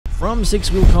From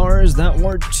six-wheel cars that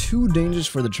were too dangerous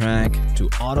for the track, to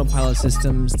autopilot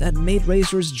systems that made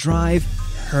racers drive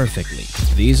perfectly.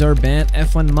 These are banned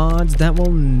F1 mods that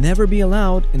will never be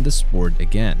allowed in the sport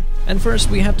again. And first,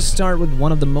 we have to start with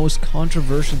one of the most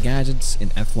controversial gadgets in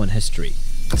F1 history.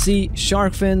 See,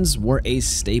 shark fins were a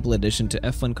staple addition to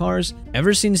F1 cars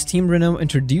ever since Team Renault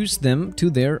introduced them to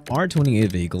their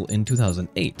R28 vehicle in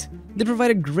 2008. They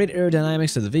provided great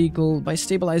aerodynamics to the vehicle by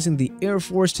stabilizing the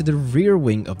airforce to the rear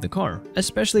wing of the car,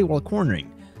 especially while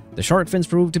cornering. The shark fins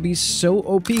proved to be so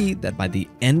OP that by the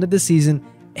end of the season,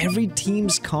 every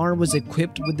team's car was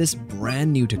equipped with this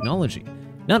brand new technology.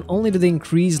 Not only did they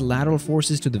increase lateral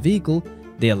forces to the vehicle,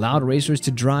 they allowed racers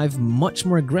to drive much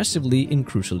more aggressively in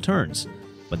crucial turns.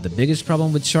 But the biggest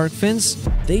problem with shark fins?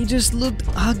 They just looked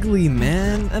ugly,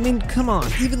 man. I mean, come on,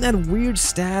 even that weird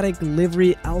static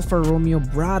livery Alfa Romeo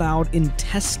brought out in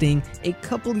testing a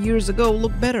couple years ago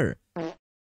looked better.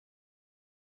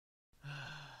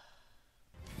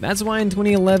 That's why in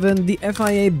 2011, the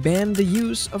FIA banned the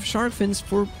use of shark fins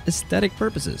for aesthetic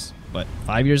purposes. But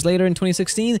 5 years later, in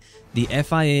 2016, the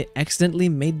FIA accidentally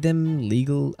made them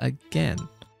legal again.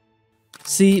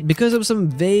 See, because of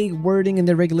some vague wording in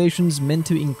their regulations meant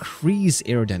to increase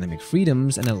aerodynamic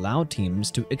freedoms and allow teams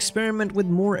to experiment with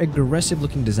more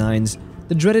aggressive-looking designs,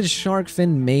 the dreaded shark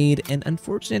fin made an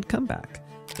unfortunate comeback.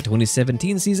 The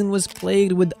 2017 season was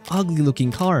plagued with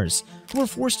ugly-looking cars, who were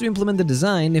forced to implement the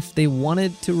design if they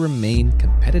wanted to remain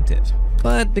competitive.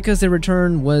 But because their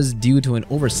return was due to an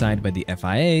oversight by the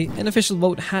FIA, an official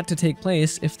vote had to take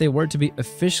place if they were to be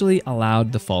officially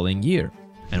allowed the following year.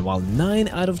 And while 9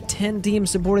 out of 10 teams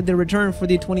supported their return for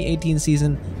the 2018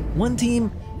 season, one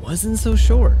team wasn't so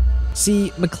sure.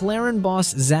 See, McLaren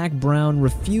boss Zak Brown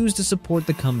refused to support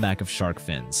the comeback of shark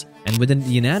fins, and with a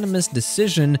unanimous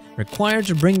decision required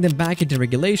to bring them back into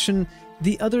regulation,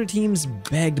 the other teams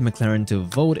begged McLaren to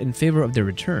vote in favor of their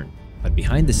return. But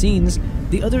behind the scenes,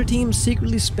 the other teams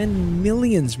secretly spent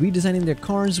millions redesigning their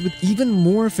cars with even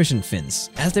more efficient fins,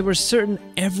 as they were certain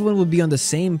everyone would be on the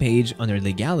same page on their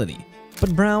legality.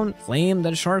 But Brown claimed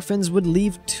that shark fins would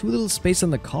leave too little space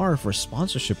on the car for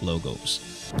sponsorship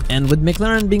logos. And with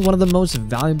McLaren being one of the most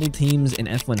valuable teams in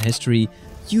F1 history,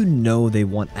 you know they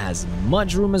want as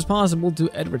much room as possible to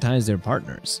advertise their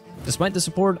partners. Despite the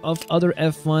support of other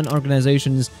F1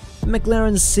 organizations,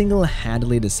 McLaren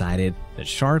single-handedly decided that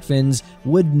shark fins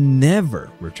would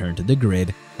never return to the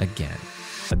grid again.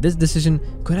 But this decision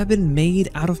could have been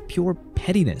made out of pure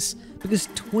pettiness, because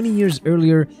 20 years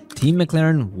earlier, Team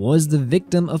McLaren was the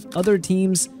victim of other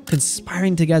teams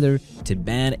conspiring together to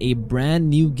ban a brand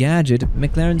new gadget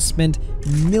McLaren spent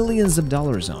millions of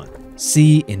dollars on.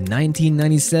 See, in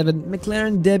 1997,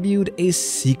 McLaren debuted a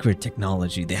secret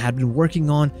technology they had been working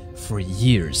on for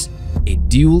years, a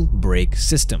dual brake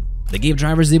system. They gave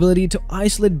drivers the ability to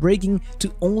isolate braking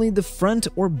to only the front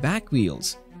or back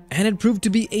wheels. And it proved to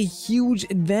be a huge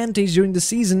advantage during the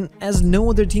season, as no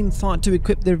other team thought to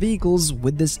equip their vehicles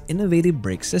with this innovative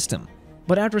brake system.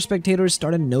 But after spectators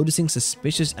started noticing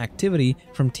suspicious activity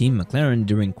from Team McLaren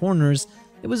during corners,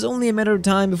 it was only a matter of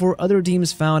time before other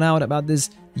teams found out about this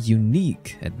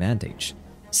unique advantage.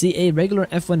 See, a regular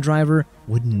F1 driver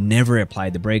would never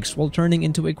apply the brakes while turning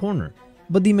into a corner,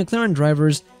 but the McLaren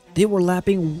drivers, they were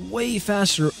lapping way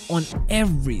faster on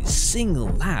every single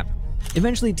lap.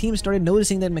 Eventually, teams started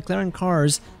noticing that McLaren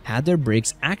cars had their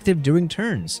brakes active during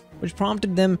turns, which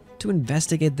prompted them to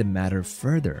investigate the matter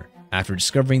further. After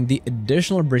discovering the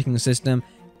additional braking system,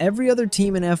 every other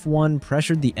team in F1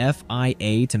 pressured the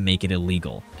FIA to make it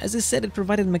illegal, as they said it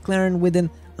provided McLaren with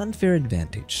an unfair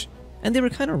advantage. And they were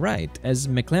kind of right, as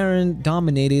McLaren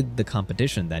dominated the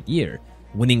competition that year,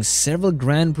 winning several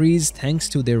Grand Prix thanks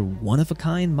to their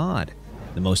one-of-a-kind mod.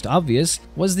 The most obvious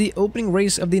was the opening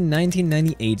race of the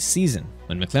 1998 season,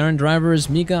 when McLaren drivers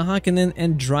Mika Hakkinen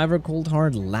and driver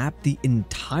Coulthard lapped the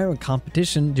entire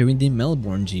competition during the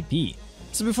Melbourne GP.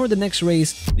 So before the next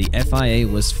race, the FIA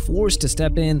was forced to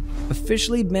step in,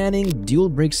 officially banning dual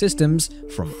brake systems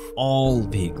from all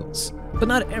vehicles. But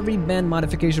not every banned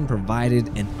modification provided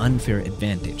an unfair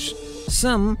advantage.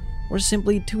 Some were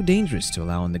simply too dangerous to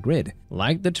allow on the grid,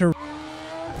 like the Tyrrell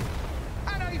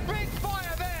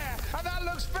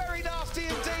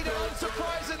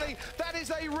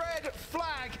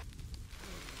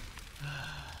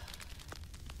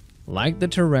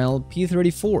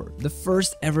P34, the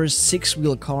first ever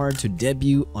six-wheel car to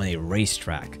debut on a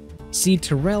racetrack. See,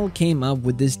 Tyrrell came up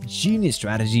with this genius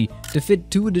strategy to fit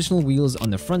 2 additional wheels on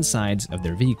the front sides of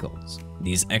their vehicles.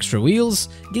 These extra wheels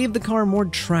gave the car more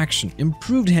traction,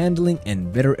 improved handling,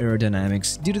 and better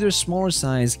aerodynamics due to their smaller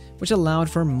size, which allowed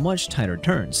for much tighter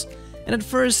turns. And at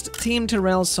first, Team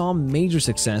Tyrrell saw major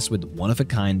success with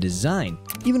one-of-a-kind design,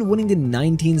 even winning the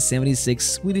 1976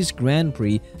 Swedish Grand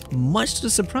Prix, much to the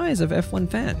surprise of F1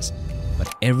 fans.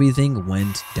 But everything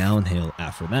went downhill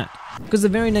after that, because the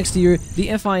very next year,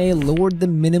 the FIA lowered the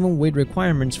minimum weight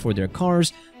requirements for their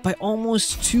cars by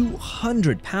almost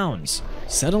 200 pounds.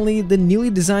 Suddenly, the newly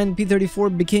designed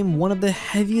P34 became one of the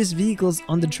heaviest vehicles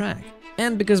on the track.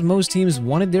 And because most teams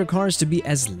wanted their cars to be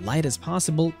as light as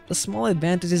possible, the small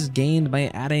advantages gained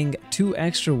by adding 2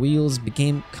 extra wheels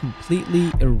became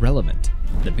completely irrelevant.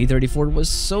 The P34 was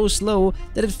so slow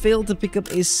that it failed to pick up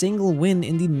a single win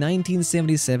in the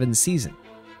 1977 season.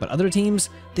 But other teams,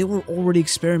 they were already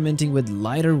experimenting with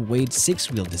lighter weight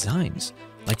 6-wheel designs,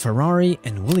 like Ferrari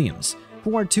and Williams,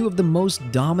 who are 2 of the most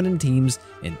dominant teams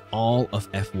in all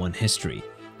of F1 history.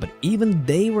 But even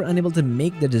they were unable to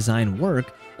make the design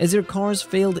work, as their cars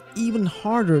failed even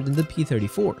harder than the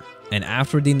P34. And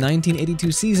after the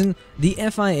 1982 season, the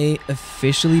FIA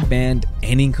officially banned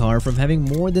any car from having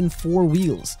more than 4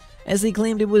 wheels, as they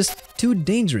claimed it was too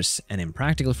dangerous and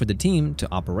impractical for the team to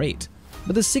operate.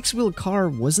 But the 6-wheel car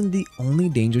wasn't the only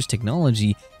dangerous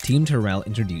technology Team Tyrrell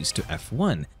introduced to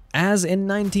F1, as in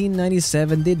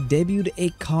 1997 they debuted a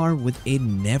car with a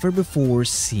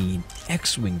never-before-seen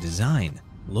X-Wing design.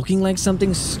 Looking like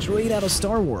something straight out of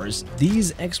Star Wars,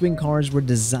 these X-Wing cars were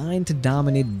designed to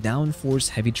dominate downforce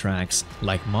heavy tracks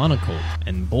like Monaco,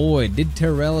 and boy did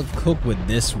Tyrrell cook with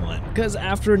this one, because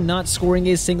after not scoring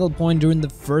a single point during the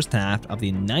first half of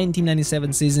the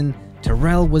 1997 season,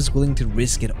 Tyrrell was willing to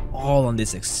risk it all on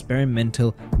this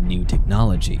experimental new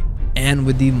technology. And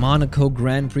with the Monaco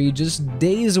Grand Prix just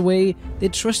days away, they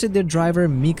trusted their driver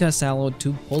Mika Salo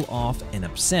to pull off an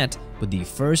upset with the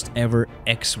first ever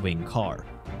X-Wing car.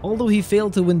 Although he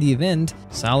failed to win the event,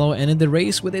 Salo ended the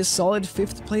race with a solid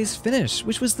 5th place finish,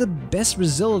 which was the best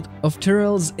result of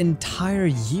Tyrrell's entire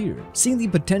year. Seeing the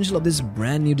potential of this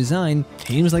brand new design,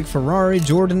 teams like Ferrari,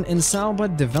 Jordan, and Sauber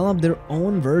developed their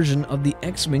own version of the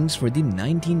X-Wings for the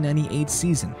 1998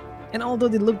 season. And although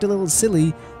they looked a little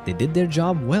silly, they did their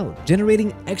job well,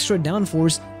 generating extra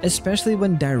downforce, especially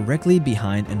when directly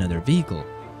behind another vehicle.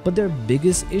 But their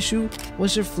biggest issue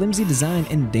was their flimsy design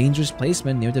and dangerous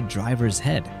placement near the driver's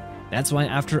head. That's why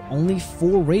after only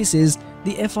 4 races,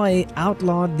 the FIA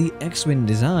outlawed the X-Wing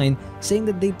design, saying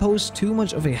that they posed too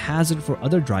much of a hazard for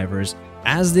other drivers,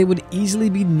 as they would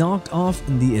easily be knocked off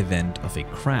in the event of a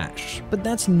crash. But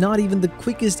that's not even the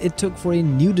quickest it took for a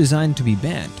new design to be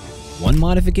banned. One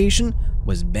modification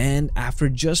was banned after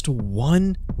just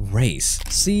 1 race.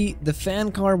 See, the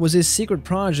fan car was a secret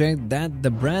project that the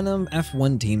Branham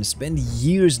F1 team spent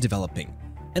years developing.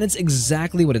 And it's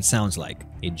exactly what it sounds like.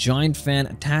 A giant fan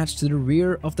attached to the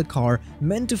rear of the car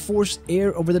meant to force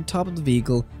air over the top of the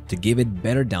vehicle to give it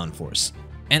better downforce.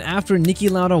 And after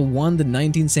Niki Lauda won the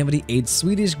 1978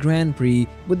 Swedish Grand Prix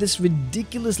with this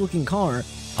ridiculous looking car,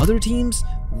 other teams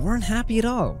weren't happy at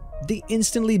all. They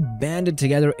instantly banded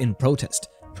together in protest,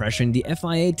 pressuring the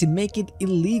FIA to make it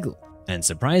illegal. And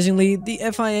surprisingly, the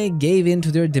FIA gave in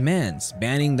to their demands,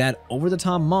 banning that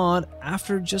over-the-top mod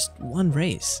after just 1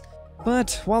 race.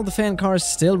 But while the fan cars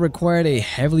still required a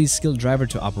heavily skilled driver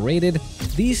to operate it,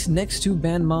 these next 2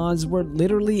 banned mods were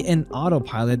literally an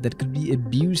autopilot that could be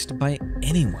abused by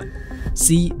anyone.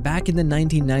 See, back in the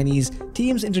 1990s,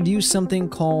 teams introduced something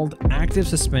called active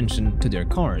suspension to their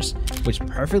cars, which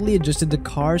perfectly adjusted the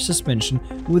car's suspension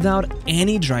without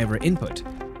any driver input.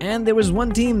 And there was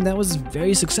one team that was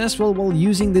very successful while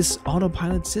using this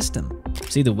autopilot system.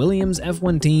 See, the Williams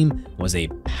F1 team was a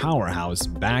powerhouse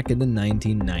back in the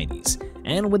 1990s,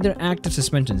 and with their active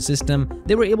suspension system,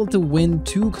 they were able to win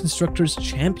 2 Constructors'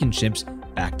 Championships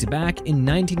back-to-back in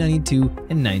 1992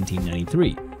 and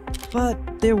 1993.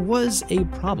 But there was a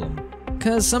problem,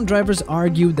 because some drivers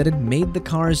argued that it made the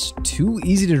cars too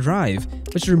easy to drive,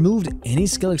 which removed any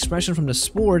skill expression from the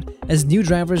sport, as new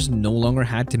drivers no longer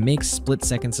had to make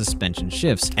split-second suspension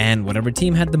shifts, and whatever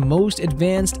team had the most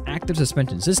advanced active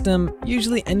suspension system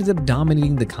usually ended up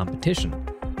dominating the competition.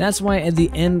 That's why at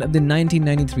the end of the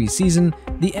 1993 season,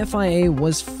 the FIA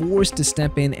was forced to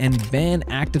step in and ban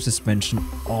active suspension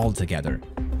altogether.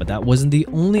 But that wasn't the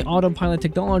only autopilot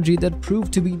technology that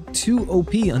proved to be too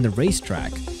OP on the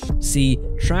racetrack. See,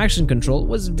 traction control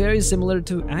was very similar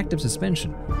to active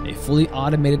suspension, a fully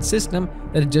automated system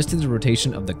that adjusted the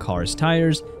rotation of the car's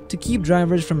tires to keep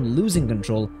drivers from losing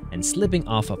control and slipping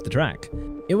off the track.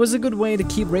 It was a good way to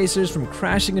keep racers from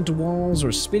crashing into walls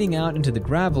or spinning out into the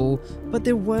gravel, but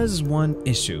there was one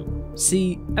issue.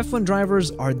 See, F1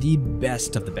 drivers are the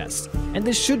best of the best, and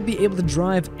they should be able to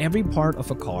drive every part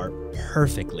of a car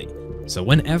perfectly. So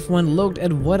when F1 looked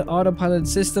at what autopilot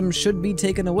system should be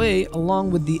taken away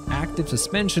along with the active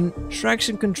suspension,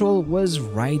 traction control was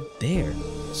right there.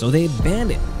 So they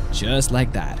banned it, just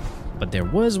like that. But there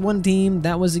was one team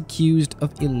that was accused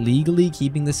of illegally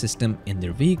keeping the system in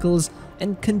their vehicles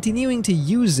and continuing to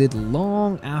use it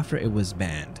long after it was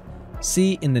banned.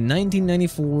 See, in the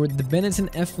 1994, the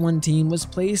Benetton F1 team was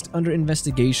placed under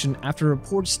investigation after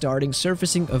reports starting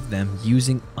surfacing of them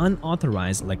using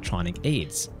unauthorized electronic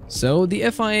aids. So the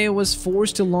FIA was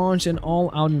forced to launch an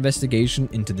all-out investigation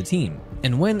into the team.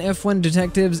 And when F1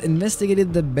 detectives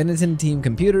investigated the Benetton team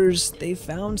computers, they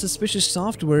found suspicious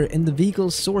software in the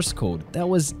vehicle's source code that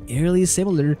was eerily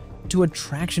similar to a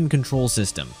traction control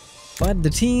system. But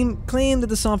the team claimed that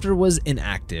the software was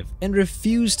inactive and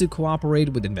refused to cooperate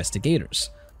with investigators.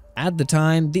 At the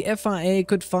time, the FIA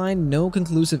could find no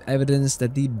conclusive evidence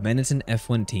that the Benetton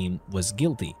F1 team was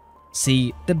guilty.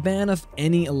 See, the ban of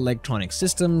any electronic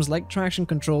systems like traction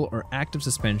control or active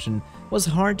suspension was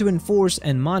hard to enforce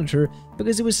and monitor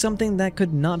because it was something that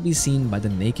could not be seen by the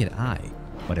naked eye.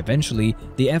 But eventually,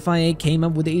 the FIA came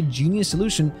up with a genius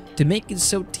solution to make it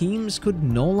so teams could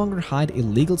no longer hide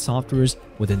illegal softwares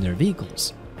within their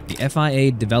vehicles. The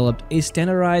FIA developed a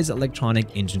standardized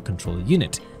electronic engine control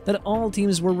unit that all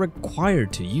teams were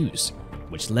required to use,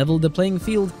 which leveled the playing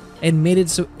field and made it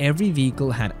so every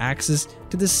vehicle had access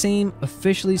to the same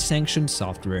officially sanctioned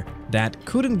software that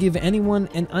couldn't give anyone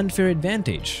an unfair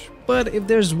advantage. But if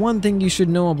there's one thing you should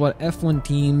know about F1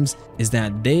 teams is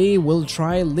that they will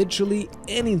try literally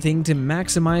anything to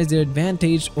maximize their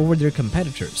advantage over their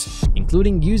competitors,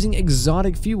 including using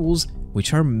exotic fuels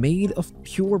which are made of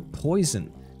pure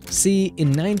poison. See, in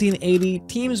 1980,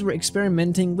 teams were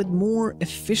experimenting with more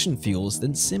efficient fuels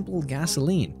than simple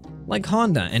gasoline, like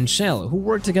Honda and Shell, who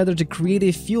worked together to create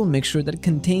a fuel mixture that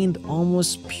contained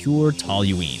almost pure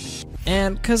toluene.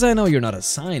 And cause I know you're not a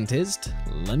scientist,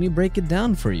 let me break it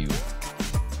down for you.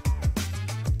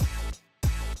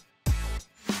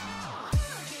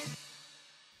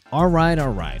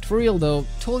 Alright, for real though,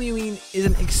 toluene is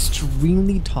an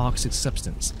extremely toxic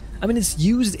substance. I mean, it's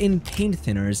used in paint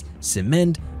thinners,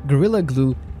 cement, Gorilla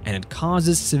Glue, and it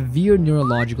causes severe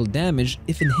neurological damage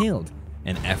if inhaled.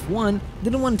 And F1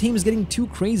 didn't want teams getting too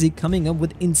crazy coming up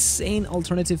with insane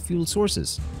alternative fuel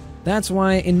sources. That's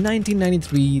why in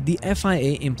 1993, the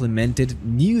FIA implemented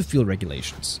new fuel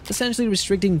regulations, essentially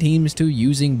restricting teams to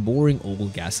using boring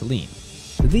old gasoline.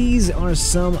 These are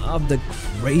some of the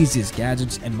craziest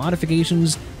gadgets and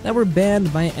modifications that were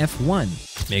banned by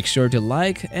F1. Make sure to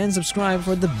like and subscribe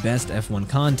for the best F1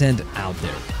 content out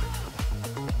there.